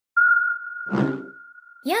Yum,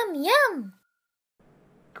 yum!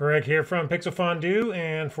 Greg here from Pixel Fondue,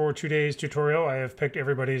 and for today's tutorial I have picked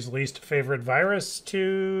everybody's least favorite virus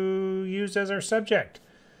to use as our subject.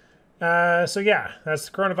 So yeah, that's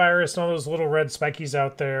the coronavirus, and all those little red spikies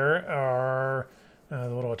out there are the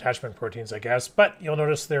little attachment proteins, I guess, but you'll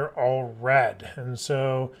notice they're all red. And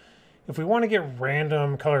so if we want to get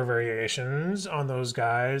random color variations on those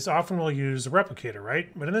guys, often we'll use a replicator, right?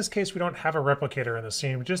 But in this case, we don't have a replicator in the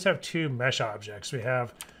scene. We just have two mesh objects. We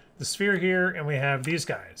have the sphere here, and we have these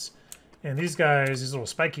guys. And these guys, these little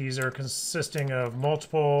spikies, are consisting of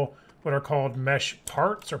multiple what are called mesh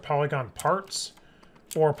parts or polygon parts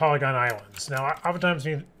or polygon islands. Now, oftentimes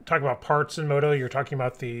when you talk about parts in Modo, you're talking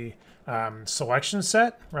about the selection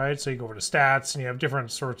set, right? So you go over to stats, and you have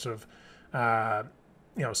different sorts of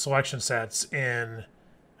selection sets in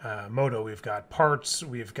Modo. We've got parts,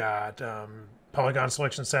 we've got polygon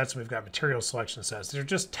selection sets, and we've got material selection sets. They're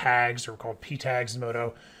just tags, or called P tags in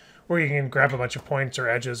Modo, where you can grab a bunch of points or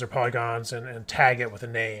edges or polygons and tag it with a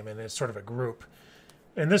name, and it's sort of a group.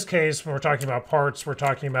 In this case, when we're talking about parts, we're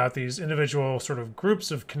talking about these individual sort of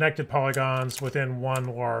groups of connected polygons within one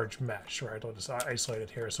large mesh, right? I'll just isolate it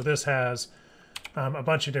here. So this has a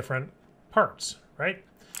bunch of different parts, right?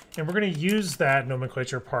 And we're going to use that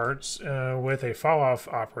nomenclature parts with a fall-off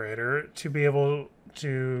operator to be able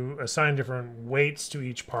to assign different weights to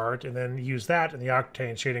each part, and then use that in the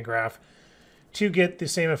Octane shading graph to get the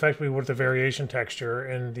same effect we would with the variation texture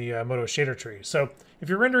in the Modo shader tree. So if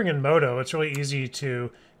you're rendering in Modo, it's really easy to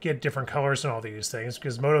get different colors in all these things,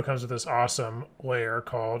 because Modo comes with this awesome layer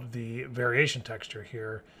called the variation texture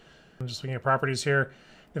here. I'm just looking at properties here.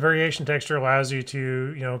 The variation texture allows you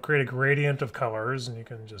to, create a gradient of colors, and you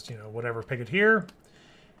can just, whatever, pick it here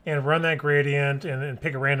and run that gradient and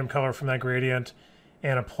pick a random color from that gradient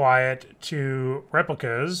and apply it to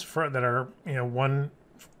replicas that are, one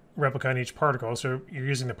replica in each particle. So you're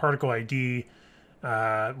using the particle ID,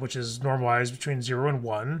 which is normalized between 0 and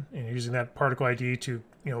 1, and you're using that particle ID to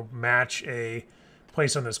match a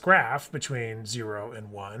place on this graph between 0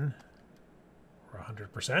 and 1, or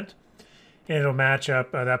 100%. And it'll match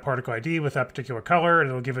up that particle ID with that particular color, and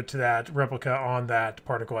it'll give it to that replica on that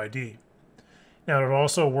particle ID. Now, it'll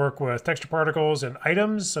also work with texture particles and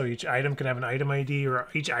items, so each item can have an item ID, or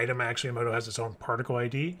each item actually in Modo has its own particle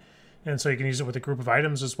ID. And so you can use it with a group of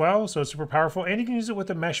items as well, so it's super powerful. And you can use it with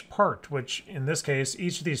a mesh part, which in this case,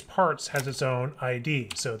 each of these parts has its own ID.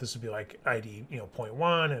 So this would be like ID,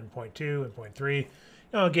 0.1 and 0.2 and 0.3.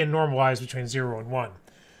 Again, normalized between 0 and 1.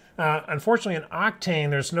 Unfortunately, in Octane,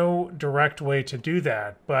 there's no direct way to do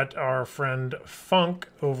that, but our friend Funk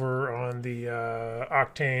over on the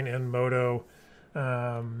Octane and Modo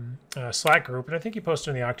Slack group, and I think he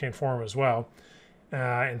posted in the Octane forum as well.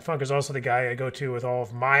 And Funk is also the guy I go to with all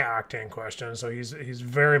of my Octane questions, so he's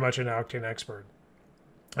very much an Octane expert.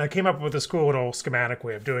 I came up with this cool little schematic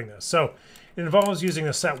way of doing this. So it involves using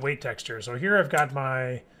the set weight texture. So here I've got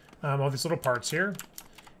my all these little parts here.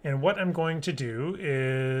 And what I'm going to do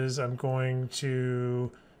is I'm going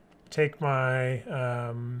to take my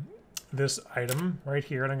this item right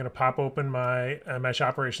here, and I'm going to pop open my mesh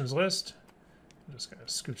operations list. I'm just going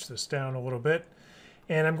to scooch this down a little bit.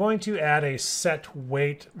 And I'm going to add a set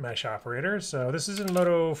weight mesh operator. So this is in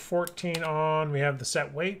Modo 14 on. We have the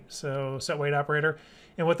set weight, so set weight operator.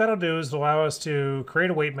 And what that'll do is allow us to create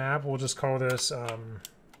a weight map. We'll just call this,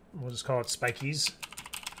 we'll just call it spikies.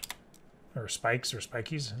 Or spikes or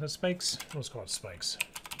spikies. Is that spikes? Let's call it spikes.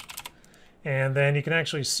 And then you can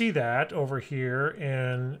actually see that over here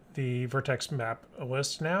in the vertex map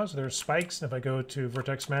list now. So there's spikes. And if I go to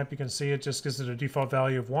vertex map, you can see it just gives it a default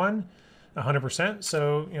value of 1. 100%.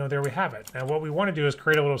 So, there we have it. Now, what we want to do is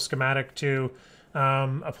create a little schematic to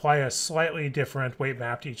apply a slightly different weight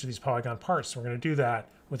map to each of these polygon parts. So we're going to do that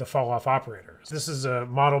with a fall-off operator. This is a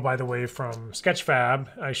model, by the way, from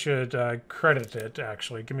Sketchfab. I should credit it,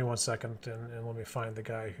 actually. Give me 1 second, and let me find the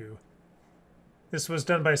guy who... This was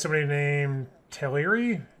done by somebody named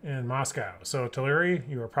Teleri in Moscow. So, Teleri,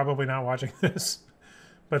 you are probably not watching this.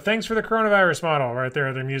 But thanks for the coronavirus model right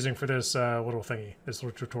there that I'm using for this little thingy, this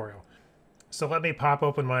little tutorial. So let me pop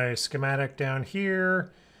open my schematic down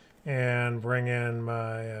here and bring in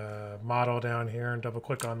my model down here and double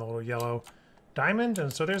click on the little yellow diamond.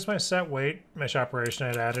 And so there's my set weight mesh operation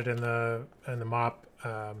I'd added in the mop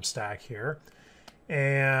stack here.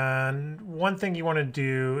 And one thing you want to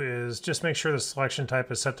do is just make sure the selection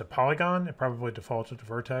type is set to polygon. It probably defaulted to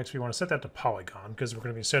vertex. We want to set that to polygon because we're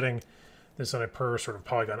going to be setting this on a per sort of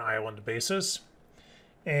polygon island basis.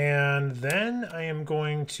 And then I am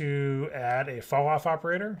going to add a fall-off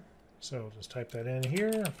operator. So just type that in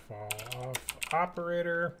here, fall-off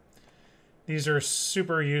operator. These are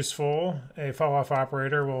super useful. A fall-off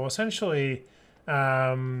operator will essentially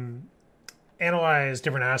analyze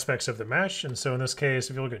different aspects of the mesh. And so in this case,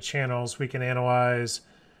 if you look at channels, we can analyze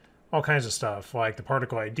all kinds of stuff like the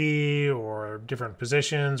particle ID or different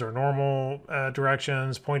positions or normal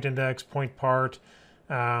directions, point index, point part,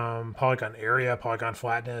 polygon area, polygon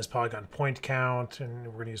flatness, polygon point count, and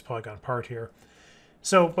we're going to use polygon part here.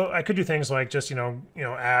 So, but I could do things like just,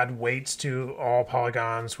 add weights to all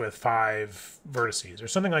polygons with 5 vertices or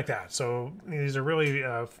something like that. So these are really,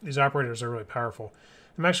 these operators are really powerful.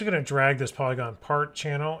 I'm actually going to drag this polygon part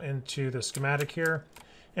channel into the schematic here.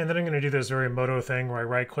 And then I'm going to do this very Modo thing where I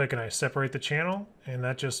right click and I separate the channel, and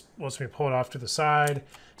that just lets me pull it off to the side.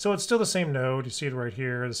 So it's still the same node. You see it right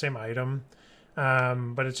here, the same item.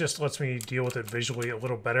 But it just lets me deal with it visually a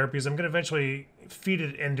little better because I'm going to eventually feed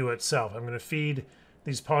it into itself. I'm going to feed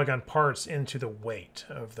these polygon parts into the weight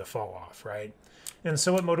of the fall off, right? And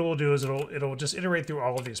so what Modo will do is it'll just iterate through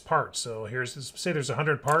all of these parts. So here's, say there's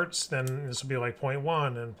 100 parts, then this will be like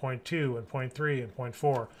 0.1 and 0.2 and 0.3 and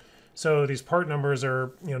 0.4. So these part numbers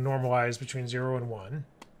are normalized between 0 and 1.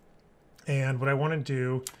 And what I want to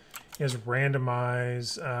do is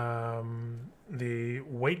randomize the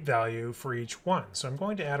weight value for each one. So I'm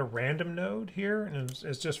going to add a random node here, and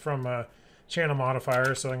it's just from a channel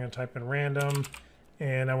modifier. So I'm going to type in random,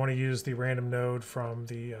 and I want to use the random node from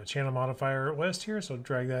the channel modifier list here. So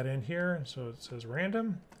drag that in here. So it says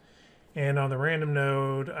random. And on the random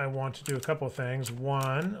node, I want to do a couple of things.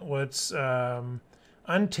 One, let's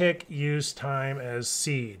untick use time as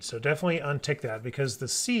seed. So definitely untick that because the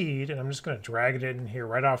seed, and I'm just going to drag it in here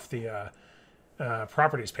right off the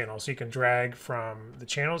properties panel. So you can drag from the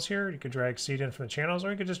channels here. You could drag seed in from the channels, or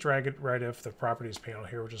you could just drag it right off the properties panel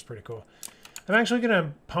here, which is pretty cool. I'm actually going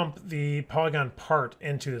to pump the polygon part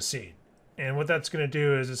into the seed. And what that's going to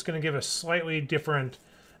do is it's going to give a slightly different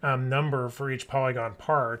number for each polygon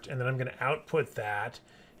part. And then I'm going to output that.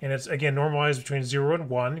 And it's, again, normalized between 0 and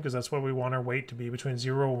 1, because that's what we want our weight to be, between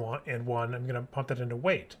 0 and 1. I'm going to pump that into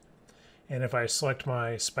weight. And if I select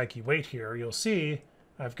my spiky weight here, you'll see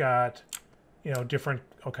I've got,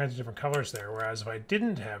 all kinds of different colors there. Whereas if I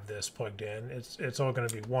didn't have this plugged in, it's all going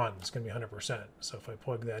to be 1. It's going to be 100%. So if I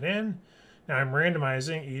plug that in, now I'm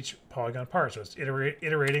randomizing each polygon part. So it's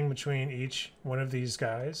iterating between each one of these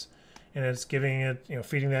guys. And it's giving it,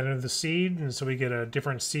 feeding that into the seed, and so we get a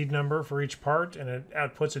different seed number for each part, and it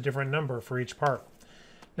outputs a different number for each part.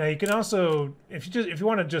 Now you can also, if you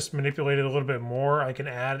want to just manipulate it a little bit more, I can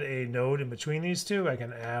add a node in between these two. I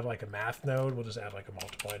can add like a math node. We'll just add like a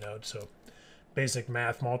multiply node. So basic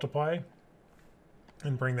math multiply,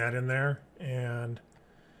 and bring that in there. And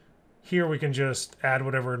here we can just add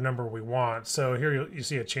whatever number we want. So here you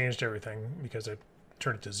see it changed everything because I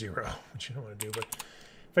turned it to 0, which you don't want to do, but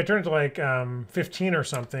if I turn it to like 15 or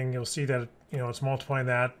something, you'll see that it's multiplying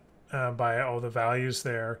that by all the values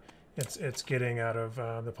there. It's getting out of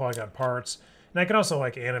the polygon parts, and I can also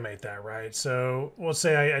like animate that, right? So let's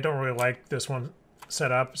say I don't really like this one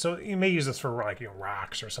set up, so you may use this for like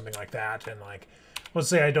rocks or something like that. And like let's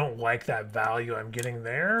say I don't like that value I'm getting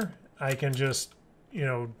there, I can just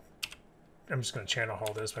I'm just going to channel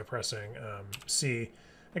haul this by pressing C.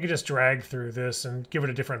 I can just drag through this and give it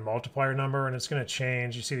a different multiplier number, and it's going to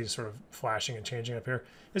change. You see these sort of flashing and changing up here.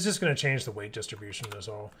 It's just going to change the weight distribution of this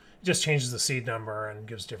all. It just changes the seed number and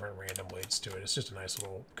gives different random weights to it. It's just a nice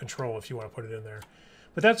little control if you want to put it in there.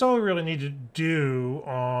 But that's all we really need to do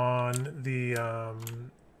on the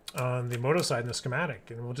Modo side in the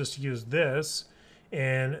schematic. And we'll just use this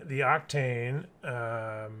in the Octane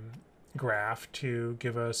graph to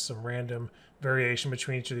give us some random variation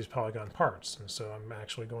between each of these polygon parts. And so I'm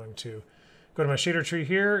actually going to go to my shader tree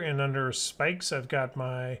here, and under spikes I've got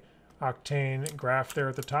my Octane graph there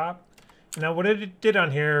at the top. Now what it did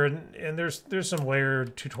on here, and there's some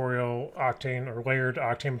layered tutorial Octane or layered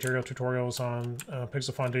Octane material tutorials on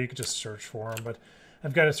Pixel Fondo. You could just search for them, but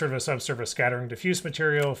I've got a sort of a subsurface scattering diffuse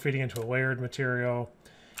material feeding into a layered material.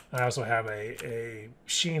 I also have a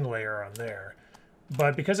sheen layer on there.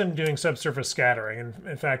 But because I'm doing subsurface scattering, and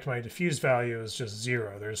in fact my diffuse value is just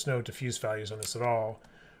 0. There's no diffuse values on this at all.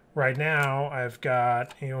 Right now I've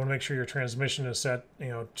got, you want to make sure your transmission is set,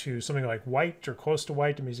 to something like white or close to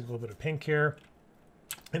white. I'm using a little bit of pink here.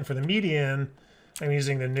 And for the median, I'm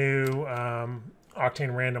using the new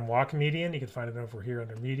Octane random walk median. You can find it over here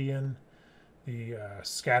under median. The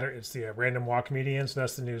it's the random walk median. So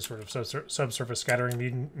that's the new sort of subsurface scattering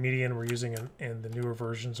median we're using in the newer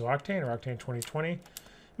versions of Octane, or Octane 2020. It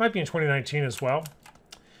might be in 2019 as well.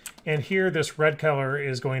 And here, this red color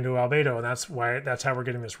is going to albedo, and that's how we're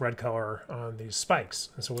getting this red color on these spikes.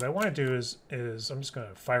 And so what I want to do is I'm just going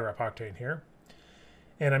to fire up Octane here.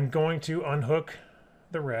 And I'm going to unhook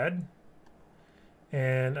the red.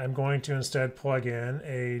 And I'm going to instead plug in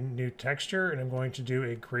a new texture, and I'm going to do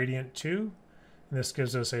a gradient 2. And this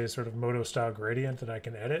gives us a sort of Modo style gradient that I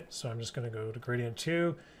can edit. So I'm just going to go to gradient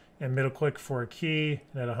 2 and middle click for a key.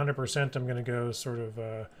 And at 100%, I'm going to go sort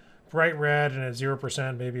of bright red, and at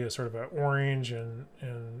 0%, maybe a sort of an orange, and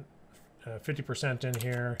 50% in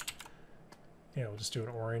here. Yeah, we'll just do an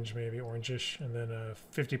orange, maybe orangish. And then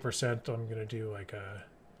 50%, I'm going to do like a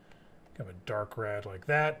kind of a dark red like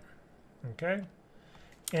that. Okay.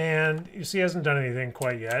 And you see, it hasn't done anything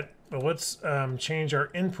quite yet, but let's change our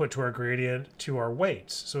input to our gradient to our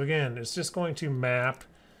weights. So again, it's just going to map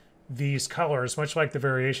these colors, much like the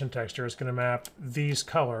variation texture, it's going to map these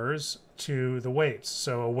colors to the weights.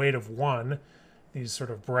 So a weight of 1, these sort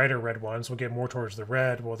of brighter red ones will get more towards the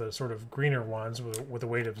red, while the sort of greener ones with a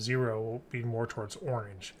weight of 0 will be more towards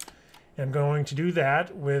orange. And I'm going to do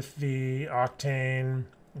that with the Octane.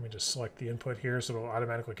 Let me just select the input here so it'll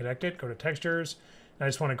automatically connect it. Go to textures. I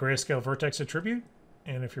just want a grayscale vertex attribute,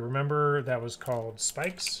 and if you remember, that was called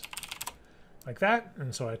spikes, like that.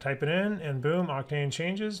 And so I type it in, and boom, Octane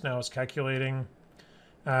changes. Now it's calculating,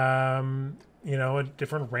 you know, a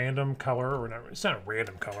different random color, or not, it's not a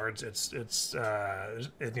random color. It's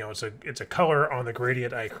a color on the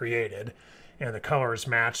gradient I created, and the color is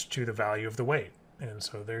matched to the value of the weight. And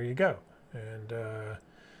so there you go, and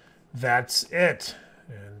that's it.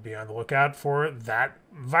 And be on the lookout for that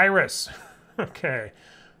virus. Okay,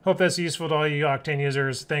 hope that's useful to all you Octane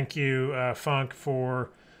users. Thank you, Funk, for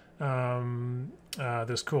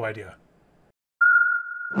this cool idea.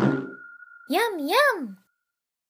 Yum, yum!